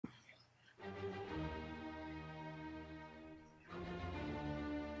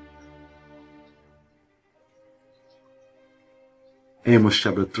Amos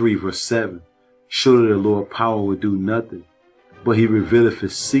chapter 3 verse 7. Surely the Lord power will do nothing, but he revealeth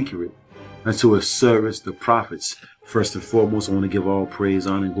his secret unto his servants the prophets. First and foremost, I want to give all praise,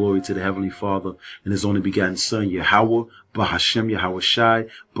 honor, and glory to the Heavenly Father and his only begotten Son, Yahweh, Bahashem Yahweh Shai,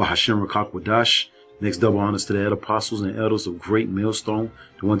 Bahashem Rakakwadash. Next, double honors to the head apostles and elders of Great Millstone,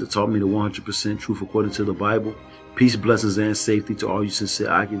 the one that taught me the 100% truth according to the Bible. Peace, blessings, and safety to all you sincere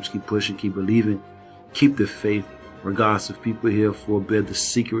occupants. Keep pushing, keep believing, keep the faith, regardless of people here forbid the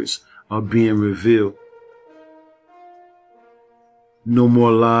secrets are being revealed. No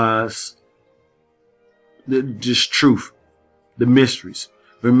more lies, just truth, the mysteries.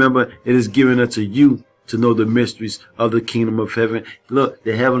 Remember, it is given unto you to know the mysteries of the kingdom of heaven. Look,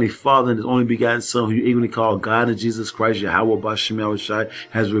 the Heavenly Father and his only begotten Son, who you eagerly call God and Jesus Christ, Yahweh Bashem Yahweh Shai,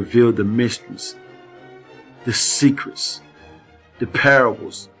 has revealed the mysteries, the secrets, the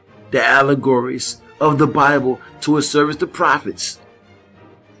parables, the allegories of the Bible to his servants, the prophets.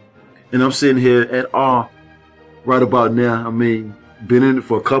 And I'm sitting here at awe right about now. I mean, been in it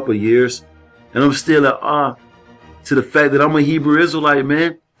for a couple of years, and I'm still at awe to the fact that I'm a Hebrew Israelite,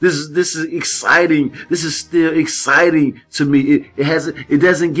 man. This is exciting. This is still exciting to me. It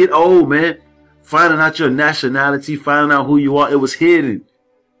doesn't get old, man. Finding out your nationality, finding out who you are, it was hidden.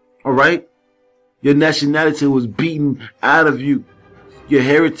 All right? Your nationality was beaten out of you. Your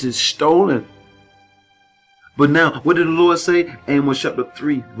heritage stolen. But now, what did the Lord say? Amos chapter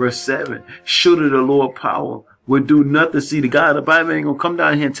 3, verse 7. Surely the Lord power will do nothing. See, the God of the Bible ain't gonna come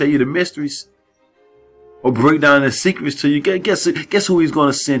down here and tell you the mysteries or break down the secrets to you. Guess who he's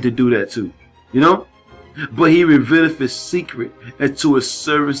gonna send to do that to? You know? But he revealeth his secret and to his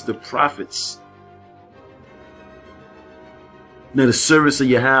servants, the prophets. Now the servants of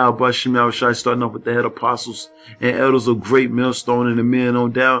Yahweh Bashem Yahweh Shai, starting off with the head apostles and elders of Great Millstone and the men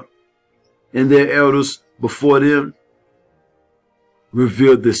on down, and their elders before them,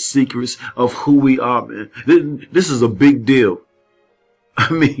 revealed the secrets of who we are, man. This is a big deal. I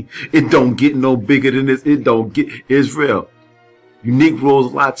mean, it don't get no bigger than this. It don't get Israel. You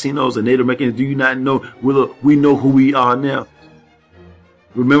Negroes, Latinos, and Native Americans, do you not know? We know who we are now.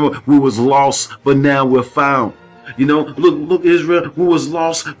 Remember, we was lost, but now we're found. You know, look, Israel, we was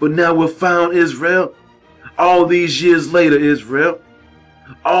lost, but now we're found, Israel. All these years later, Israel.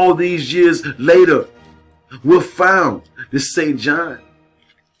 All these years later, we're found. This is St. John,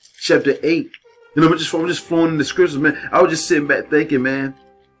 chapter 8. You know, I'm just flowing in the scriptures, man. I was just sitting back thinking, man.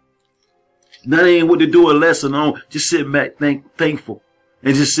 That ain't what to do a lesson on. Just sitting back thankful.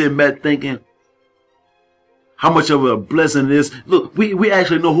 And just sitting back thinking how much of a blessing it is. Look, we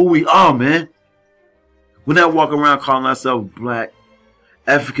actually know who we are, man. We're not walking around calling ourselves black,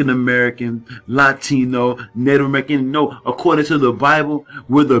 African American, Latino, Native American. No, according to the Bible,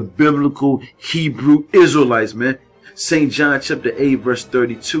 we're the biblical Hebrew Israelites, man. St. John chapter 8, verse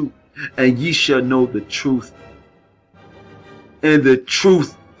 32. And ye shall know the truth, and the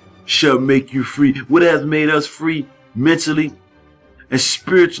truth shall make you free. What has made us free mentally and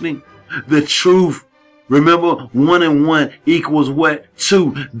spiritually? The truth. Remember, 1 and 1 equals what?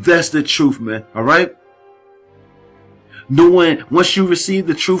 2. That's the truth, man. All right? Once you receive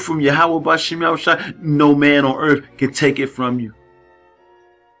the truth from Yahweh Bashem Yahweh Shai, no man on earth can take it from you.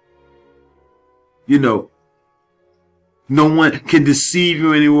 You know, no one can deceive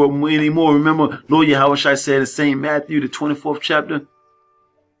you anymore. Remember, Lord Yahweh Shai said in St. Matthew, the 24th chapter,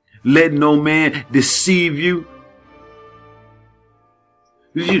 let no man deceive you.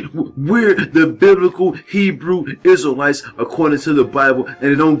 We're the biblical Hebrew Israelites according to the Bible,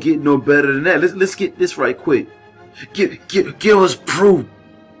 and it don't get no better than that. Let's get this right quick. Give us proof.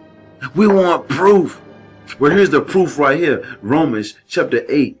 We want proof. Well, here's the proof right here. Romans chapter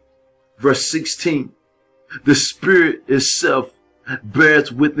 8, verse 16. The Spirit itself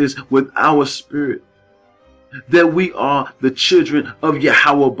bears witness with our spirit that we are the children of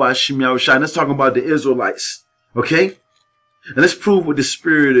Yahweh Bashem Yahweh Shai. Let's talk about the Israelites. Okay? And let's prove what the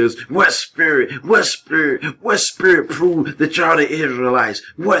Spirit is. What spirit? What spirit? What spirit prove that y'all the Israelites?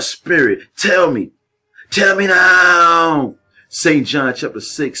 What spirit? Tell me. Tell me now. St. John chapter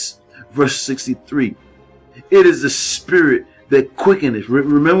 6, verse 63. It is the Spirit that quickeneth.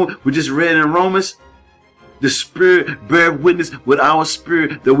 Remember, we just read in Romans. The Spirit bear witness with our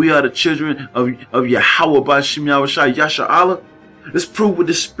spirit that we are the children of Yahweh Bashem Yahweh Shai, Yasha Allah. Let's prove what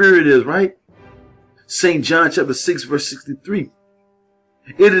the Spirit is, right? St. John chapter 6, verse 63.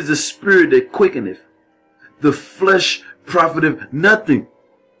 It is the Spirit that quickeneth. The flesh profiteth nothing.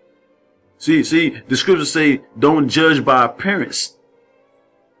 See, the scriptures say, don't judge by appearance,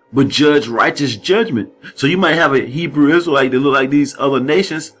 but judge righteous judgment. So you might have a Hebrew Israelite that look like these other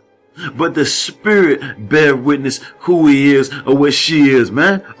nations, but the Spirit bear witness who he is or what she is,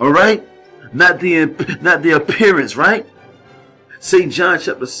 man. All right? Not the appearance, right? St. John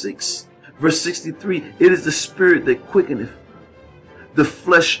chapter 6, verse 63, it is the Spirit that quickeneth. The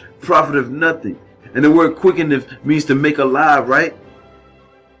flesh profiteth nothing. And the word quickeneth means to make alive, right?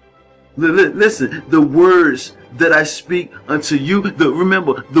 Listen, the words that I speak unto you,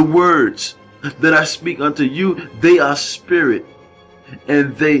 remember, the words that I speak unto you, they are spirit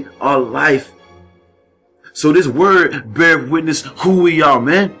and they are life. So this word bear witness who we are,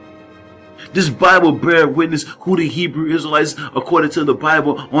 man. This Bible bear witness who the Hebrew Israelites, according to the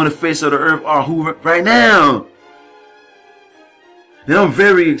Bible, on the face of the earth are who right now. And I'm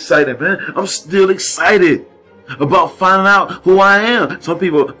very excited, man. I'm still excited about finding out who I am. Some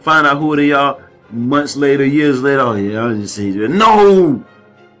people find out who they are months later, years later. Oh yeah, I'll just say no.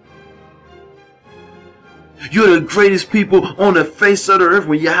 You're the greatest people on the face of the earth.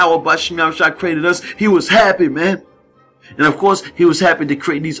 When Yahweh Bashim Yahushua created us, he was happy, man. And of course, he was happy to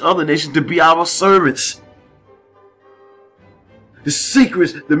create these other nations to be our servants. The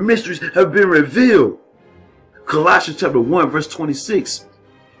secrets, the mysteries have been revealed. Colossians chapter 1, verse 26.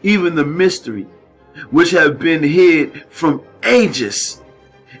 Even the mystery which have been hid from ages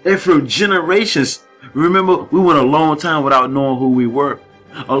and from generations. Remember, we went a long time without knowing who we were.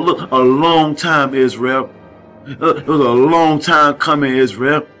 A long time, Israel. It was a long time coming,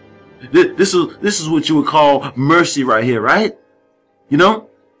 Israel. This is what you would call mercy right here, right? You know?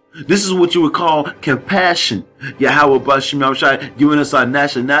 This is what you would call compassion. Yahweh Bashim Yahushua giving us our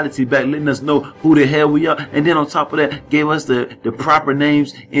nationality back, letting us know who the hell we are. And then on top of that, gave us the proper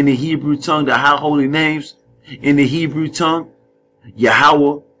names in the Hebrew tongue, the high holy names in the Hebrew tongue.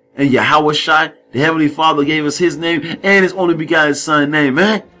 Yahweh and Yahweh Shai. The Heavenly Father gave us his name and his only begotten son name,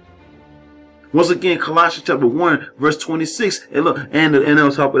 man. Once again, Colossians chapter 1, verse 26. And look, and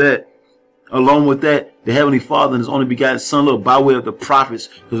on top of that, along with that, the Heavenly Father and his only begotten Son, look, by way of the prophets.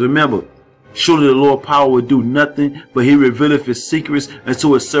 Because remember, surely the Lord power will do nothing, but he revealeth his secrets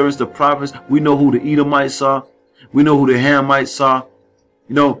unto his servants, the prophets. We know who the Edomites are. We know who the Hamites are.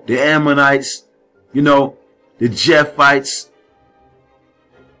 You know, the Ammonites. You know, the Japhites.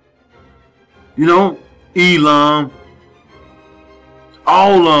 You know, Elam.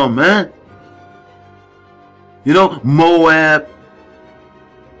 All of them, man. You know, Moab.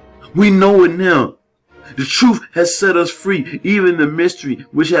 We know it now. The truth has set us free, even the mystery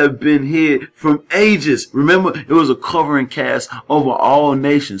which have been hid from ages. Remember, it was a covering cast over all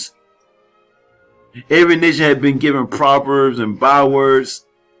nations. Every nation had been given proverbs and bywords,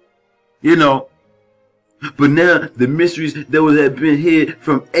 you know. But now the mysteries that had been hid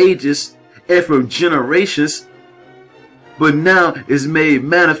from ages and from generations, but now is made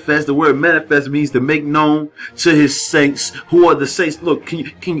manifest. The word manifest means to make known to his saints. Who are the saints? Look,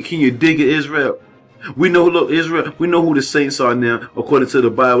 can you dig it, Israel? We know, look, Israel, we know who the saints are now, according to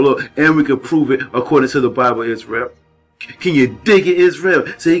the Bible. Look, and we can prove it according to the Bible, Israel. Can you dig it, Israel?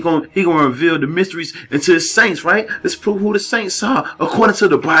 So he gonna reveal the mysteries into his saints, right? Let's prove who the saints are, according to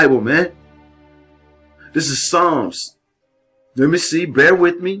the Bible, man. This is Psalms. Let me see. Bear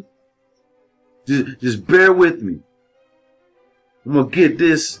with me. Just bear with me. I'm going to get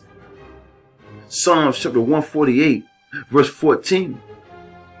this. Psalms chapter 148, verse 14.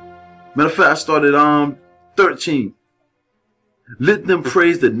 Matter of fact, I started 13. Let them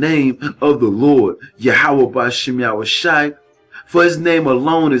praise the name of the Lord, Yahweh Bashim Yahushua, for his name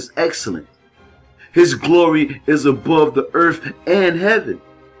alone is excellent. His glory is above the earth and heaven.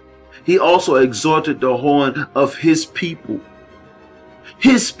 He also exalted the horn of his people.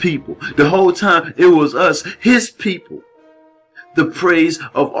 His people. The whole time it was us, his people. The praise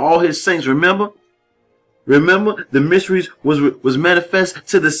of all his saints. Remember? Remember the mysteries was manifest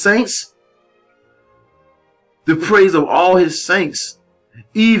to the saints? The praise of all his saints.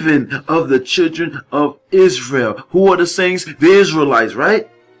 Even of the children of Israel. Who are the saints? The Israelites, right?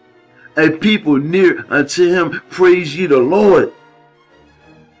 A people near unto him, praise ye the Lord.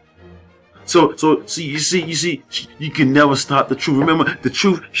 So you see, you can never stop the truth. Remember, the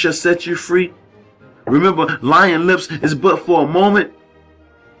truth shall set you free. Remember, lying lips is but for a moment.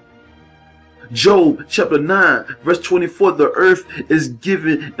 Job chapter 9, verse 24, the earth is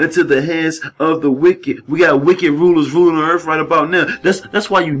given into the hands of the wicked. We got wicked rulers ruling the earth right about now. That's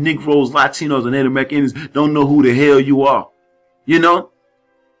why you Negroes, Latinos, and Native Americans don't know who the hell you are. You know?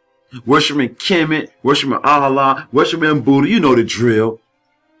 Worshiping Kemet, worshiping Allah, worshiping Buddha, you know the drill.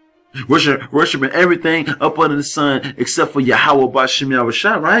 Worshiping everything up under the sun except for Yahweh Bashim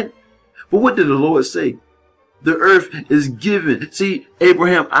Yahushua, right? But what did the Lord say? The earth is given. See,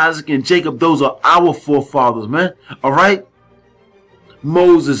 Abraham, Isaac, and Jacob, those are our forefathers, man. All right?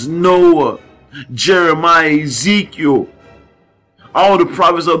 Moses, Noah, Jeremiah, Ezekiel. All the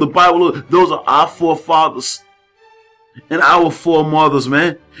prophets of the Bible, those are our forefathers and our foremothers,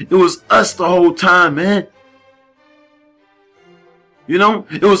 man. It was us the whole time, man. You know,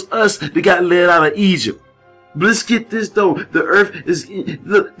 it was us that got led out of Egypt. But let's get this though. The earth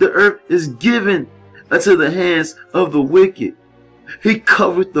is given unto the hands of the wicked. He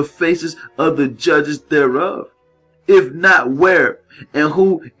covered the faces of the judges thereof. If not, where? And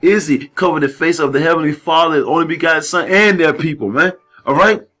who is he? Covered the face of the Heavenly Father, his only begotten Son, and their people, man. All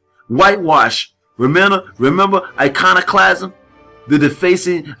right? Whitewash. Remember iconoclasm? The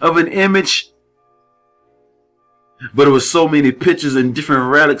defacing of an image? But it was so many pictures and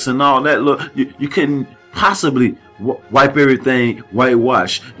different relics and all that. Look, you couldn't possibly wipe everything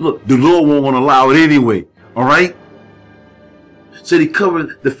whitewash. Look, the Lord won't allow it anyway. All right? So he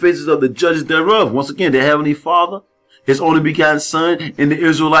covered the faces of the judges thereof. Once again, the Heavenly Father, his only begotten Son, and the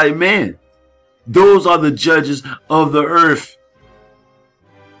Israelite man. Those are the judges of the earth.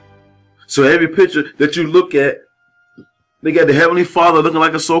 So every picture that you look at, they got the Heavenly Father looking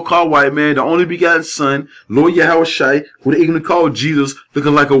like a so-called white man, the only begotten Son, Lord Yahushua, who they even call Jesus,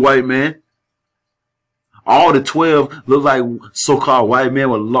 looking like a white man. All the 12 look like so-called white men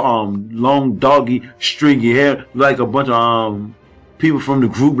with long, doggy, stringy hair, like a bunch of people from the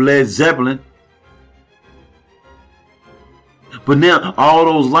group Led Zeppelin. But now all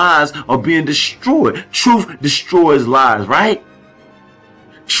those lies are being destroyed. Truth destroys lies, right?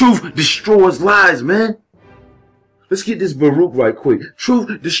 Truth destroys lies, man. Let's get this Baruch right quick.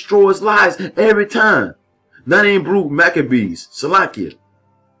 Truth destroys lies every time. Not even Baruch Maccabees, Salakia.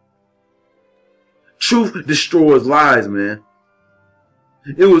 Truth destroys lies, man.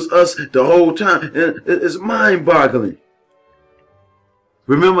 It was us the whole time. And it's mind-boggling.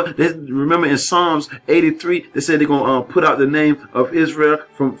 Remember in Psalms 83, they said they're gonna put out the name of Israel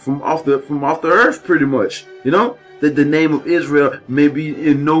from off the earth, pretty much. You know, that the name of Israel may be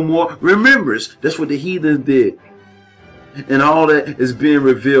in no more remembrance. That's what the heathens did, and all that is being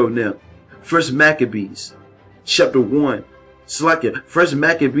revealed now. First Maccabees, chapter 1. Salakia. First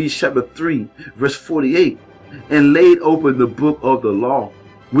Maccabees, chapter 3, verse 48, and laid open the book of the law,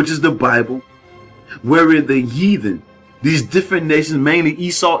 which is the Bible, wherein the heathen, these different nations, mainly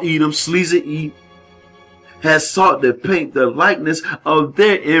Esau, Edom, Sleazer, has sought to paint the likeness of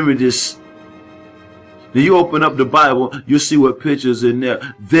their images. Now you open up the Bible, you'll see what pictures in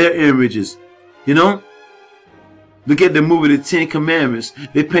there. Their images. You know? Look at the movie The Ten Commandments.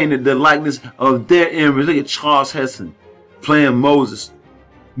 They painted the likeness of their image. Look at Charles Heston playing Moses.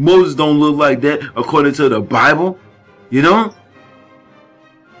 Moses don't look like that according to the Bible. You know?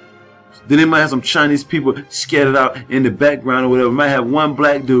 Then they might have some Chinese people scattered out in the background or whatever. Might have one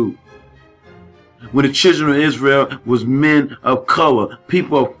black dude. When the children of Israel was men of color,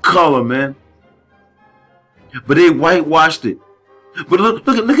 people of color, man. But they whitewashed it. But look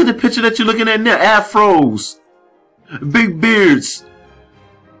at the picture that you're looking at now. Afros, big beards,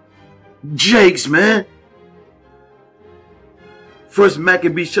 Jakes, man. First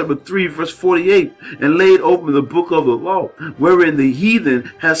Maccabees chapter 3 verse 48, and laid open the book of the law, wherein the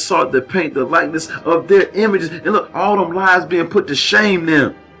heathen has sought to paint the likeness of their images. And look, all them lies being put to shame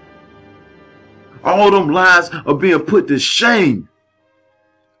now. All them lies are being put to shame.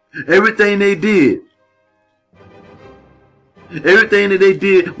 Everything they did. Everything that they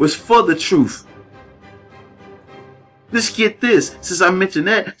did was for the truth. Let's get this. Since I mentioned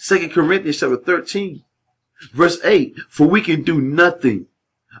that, 2 Corinthians chapter 13. Verse 8, for we can do nothing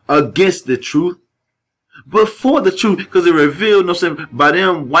against the truth, but for the truth, because it revealed, you know what I'm saying, by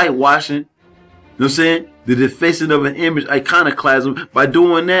them whitewashing, you know what I'm saying, the defacing of an image, iconoclasm. By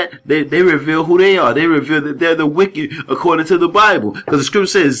doing that, they reveal who they are. They reveal that they're the wicked according to the Bible. Because the scripture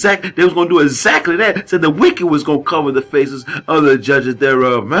said exactly, they was going to do exactly that. It said the wicked was going to cover the faces of the judges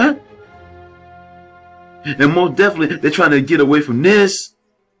thereof, man. And most definitely, they're trying to get away from this.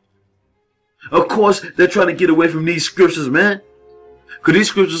 Of course, they're trying to get away from these scriptures, man. Because these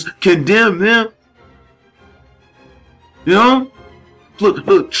scriptures condemn them. You know?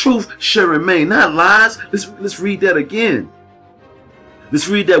 Look, truth shall remain, not lies. Let's read that again. Let's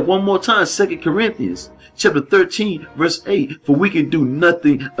read that one more time. 2 Corinthians chapter 13, verse 8. For we can do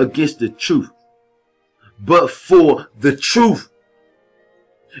nothing against the truth, but for the truth.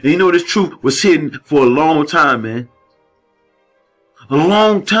 And you know, this truth was hidden for a long time, man. A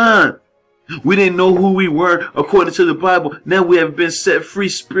long time. We didn't know who we were according to the Bible. Now we have been set free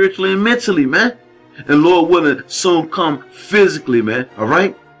spiritually and mentally, man. And Lord willing, soon come physically, man. All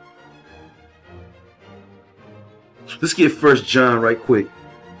right? Let's get 1 John right quick.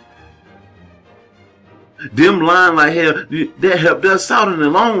 Them lying like hell, that helped us out in the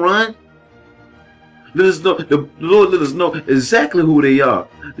long run. Let us know, the Lord let us know exactly who they are.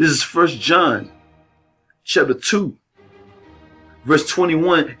 This is 1 John chapter 2, verse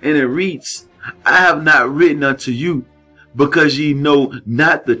 21, and it reads, I have not written unto you because ye know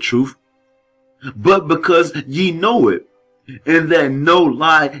not the truth, but because ye know it, and that no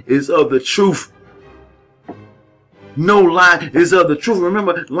lie is of the truth. No lie is of the truth.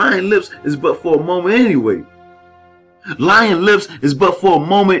 Remember, lying lips is but for a moment anyway. Lying lips is but for a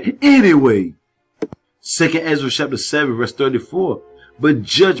moment anyway. 2 Ezra chapter 7 verse 34. But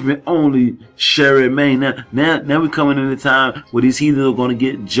judgment only shall remain. Now we're coming in a time where these heathens are going to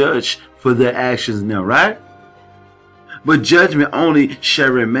get judged for their actions now, right? But judgment only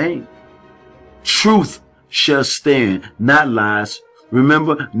shall remain. Truth shall stand, not lies.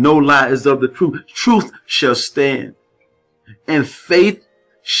 Remember, no lie is of the truth. Truth shall stand. And faith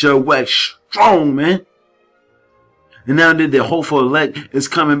shall wax strong, man. And now that the hopeful elect is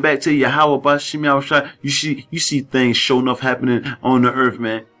coming back to Yahweh Bashim Yahushua, you see things showing up happening on the earth,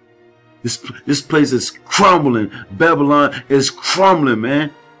 man. This place is crumbling. Babylon is crumbling,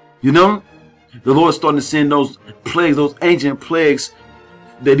 man. You know? The Lord's starting to send those plagues, those ancient plagues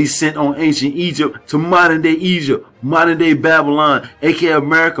that he sent on ancient Egypt to modern day Egypt, modern day Babylon, aka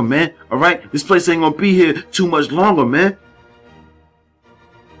America, man. Alright? This place ain't gonna be here too much longer, man.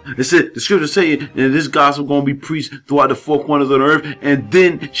 It said, the scripture saying that this gospel going to be preached throughout the four corners of the earth, and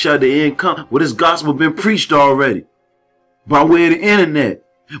then shall the end come. Well, this gospel been preached already by way of the internet.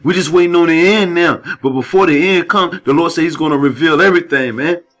 We're just waiting on the end now. But before the end comes, the Lord said he's going to reveal everything,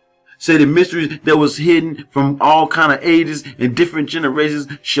 man. Say the mysteries that was hidden from all kind of ages and different generations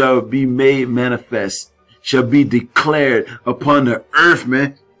shall be made manifest, shall be declared upon the earth,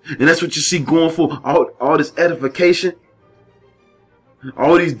 man. And that's what you see going for, all this edification.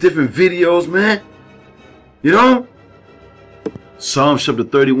 All these different videos, man. You know? Psalm chapter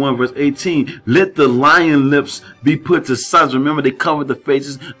 31 verse 18. Let the lion lips be put to silence. Remember, they covered the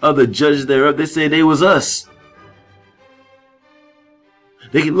faces of the judges thereof. They said they was us.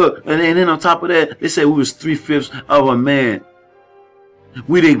 They can look, and then on top of that, they say we was 3/5 of a man.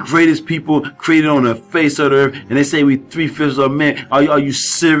 We the greatest people created on the face of the earth, and they say we 3/5 of a man. Are you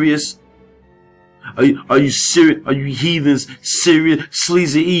serious? Are you serious? Are you heathens serious?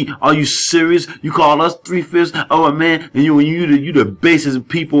 Sleazy E, are you serious? You call us 3/5 of a man, and you the basest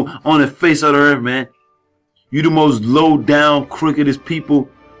people on the face of the earth, man. You the most low down, crookedest people.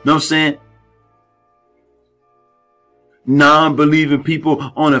 Know what I'm saying? Non-believing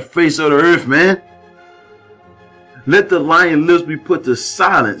people on the face of the earth, man. Let the lion lips be put to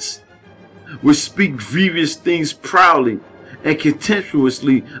silence, which speak grievous things proudly and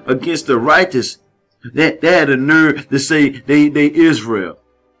contemptuously against the righteous. They had the nerve to say they Israel.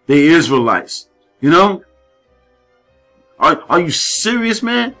 They Israelites. You know? Are you serious,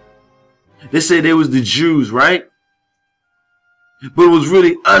 man? They say they was the Jews, right? But it was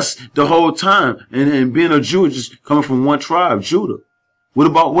really us the whole time. And being a Jew is just coming from one tribe, Judah. What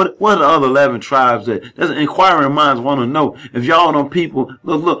about what are the other 11 tribes at? That's inquiring minds want to know. If y'all know people,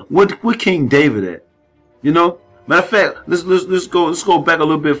 look, what King David at? You know? Matter of fact, let's go back a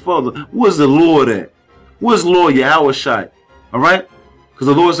little bit further. Where's the Lord at? Where's Lord Yahushua? Alright? Because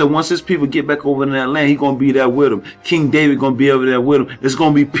the Lord said once his people get back over in that land, he's gonna be there with them. King David gonna be over there with them. There's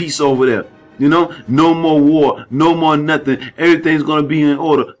gonna be peace over there. You know? No more war, no more nothing. Everything's gonna be in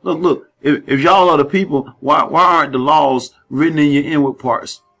order. Look, if y'all are the people, why aren't the laws written in your inward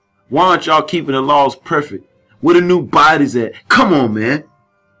parts? Why aren't y'all keeping the laws perfect? Where the new bodies at? Come on, man.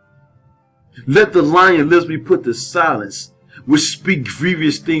 Let the lion lips be put to silence, which speak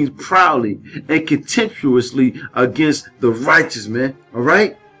grievous things proudly and contemptuously against the righteous, man.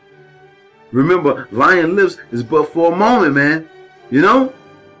 Alright? Remember, lion lips is but for a moment, man. You know?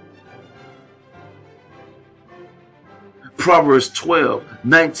 Proverbs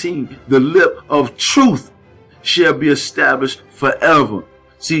 12:19. The lip of truth shall be established forever.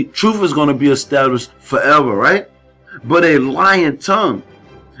 See, truth is going to be established forever, right? But a lying tongue.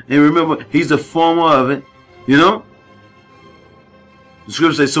 And remember, he's the former of it. You know? The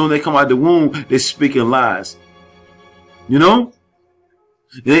scripture says, soon they come out the womb, they're speaking lies. You know?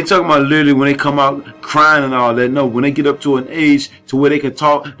 They ain't talking about literally when they come out crying and all that. No, when they get up to an age to where they can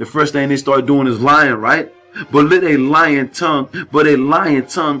talk, the first thing they start doing is lying, right? But let a lying tongue,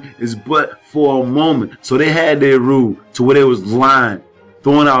 is but for a moment. So they had their rule to where they was lying,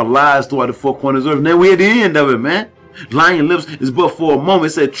 throwing out lies throughout the four corners of the earth. And then we at the end of it, man. Lying lips is but for a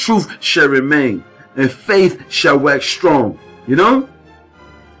moment. It said truth shall remain and faith shall wax strong. You know?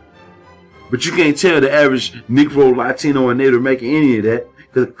 But you can't tell the average Negro, Latino, or Native American any of that.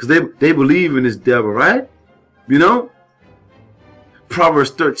 Because they believe in this devil, right? You know?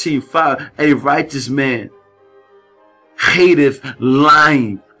 Proverbs 13:5, a righteous man hateth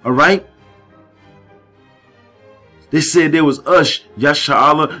lying. All right? They said there was us,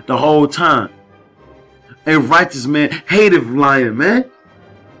 Yasha'Allah, the whole time. A righteous man hateth lying, man.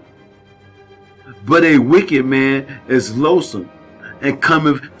 But a wicked man is loathsome and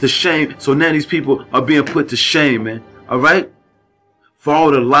cometh to shame. So now these people are being put to shame, man. All right? For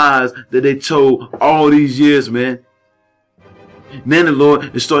all the lies that they told all these years, man. Now the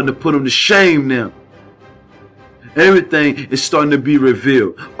Lord is starting to put them to shame now. Everything is starting to be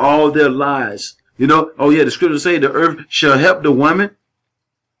revealed. All their lies. You know, oh yeah, the scriptures say the earth shall help the woman.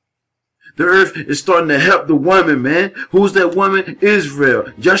 The earth is starting to help the woman, man. Who's that woman? Israel.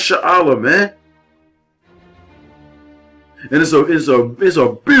 Yasha'Allah, man. And it's a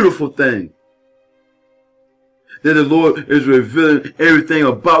beautiful thing that the Lord is revealing everything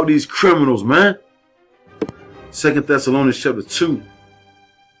about these criminals, man. 2 Thessalonians chapter 2.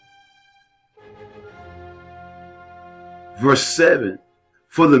 Verse 7.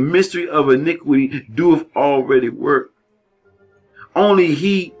 For the mystery of iniquity doeth already work. Only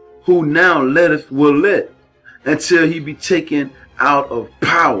he who now letteth will let, until he be taken out of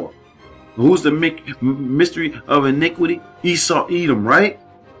power. Who's the mystery of iniquity? Esau, Edom, right?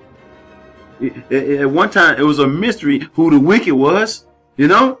 At one time, it was a mystery who the wicked was. You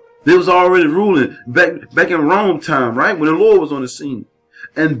know, they was already ruling back in Rome time, right? When the Lord was on the scene.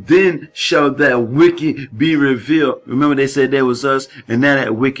 And then shall that wicked be revealed. Remember, they said that was us, and now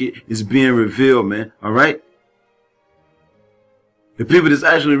that wicked is being revealed, man. All right? The people that's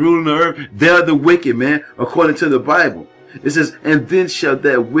actually ruling the earth, they're the wicked, man, according to the Bible. It says, and then shall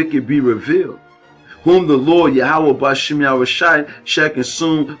that wicked be revealed, whom the Lord Yahweh Bashim Yahushai shall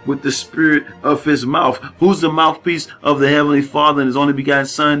consume with the spirit of his mouth. Who's the mouthpiece of the Heavenly Father and his only begotten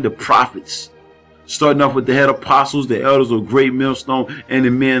Son? The prophets. Starting off with the head apostles, the elders of great millstone, and the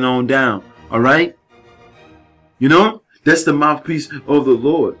men on down. All right? You know? That's the mouthpiece of the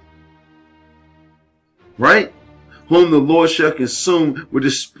Lord. Right? Whom the Lord shall consume with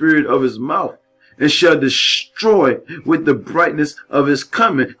the spirit of his mouth, and shall destroy with the brightness of his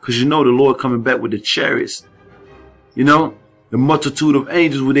coming. Because you know the Lord coming back with the chariots. You know? The multitude of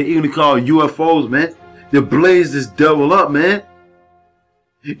angels, what they even call UFOs, man. They blaze this devil up, man.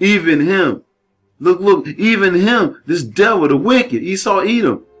 Even him. Look, even him, this devil, the wicked, Esau,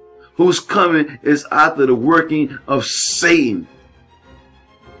 Edom, whose coming is after the working of Satan.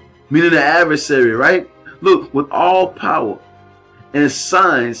 Meaning the adversary, right? Look, with all power and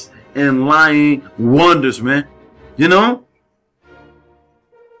signs and lying wonders, man. You know?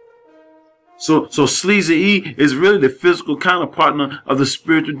 So Sleazy E is really the physical counterpartner of the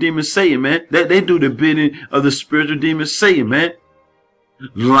spiritual demon Satan, man. They do the bidding of the spiritual demon Satan, man.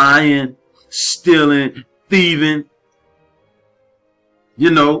 Lying, stealing, thieving, you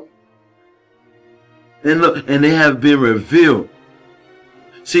know, and look, and they have been revealed.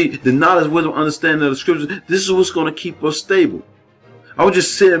 See, the knowledge, wisdom, understanding of the scriptures, this is what's going to keep us stable. I was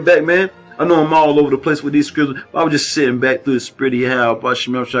just sitting back, man. I know I'm all over the place with these scriptures, but I was just sitting back through the spirit he had about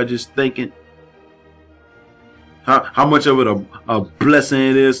Shemel, just thinking how much of it a blessing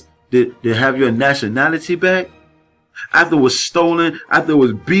it is to have your nationality back. After it was stolen, after it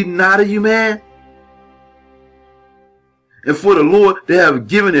was beaten out of you, man. And for the Lord, they have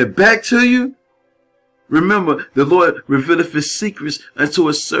given it back to you. Remember, the Lord revealeth his secrets unto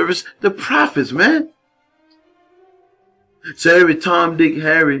his servants, the prophets, man. So every Tom, Dick,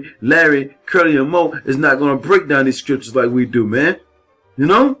 Harry, Larry, Curly, and Mo is not going to break down these scriptures like we do, man. You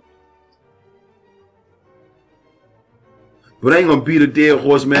know? But I ain't going to beat a dead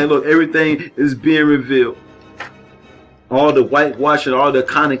horse, man. Look, everything is being revealed. All the whitewashing, all the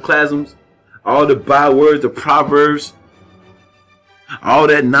iconoclasms, all the bywords, the proverbs, all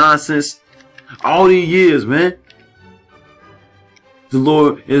that nonsense, all these years, man. The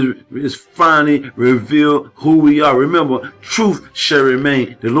Lord is finally revealed who we are. Remember, truth shall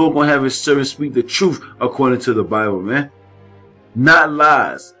remain. The Lord gonna have his servants speak the truth according to the Bible, man. Not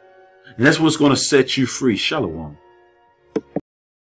lies. And that's what's gonna set you free. Shalom.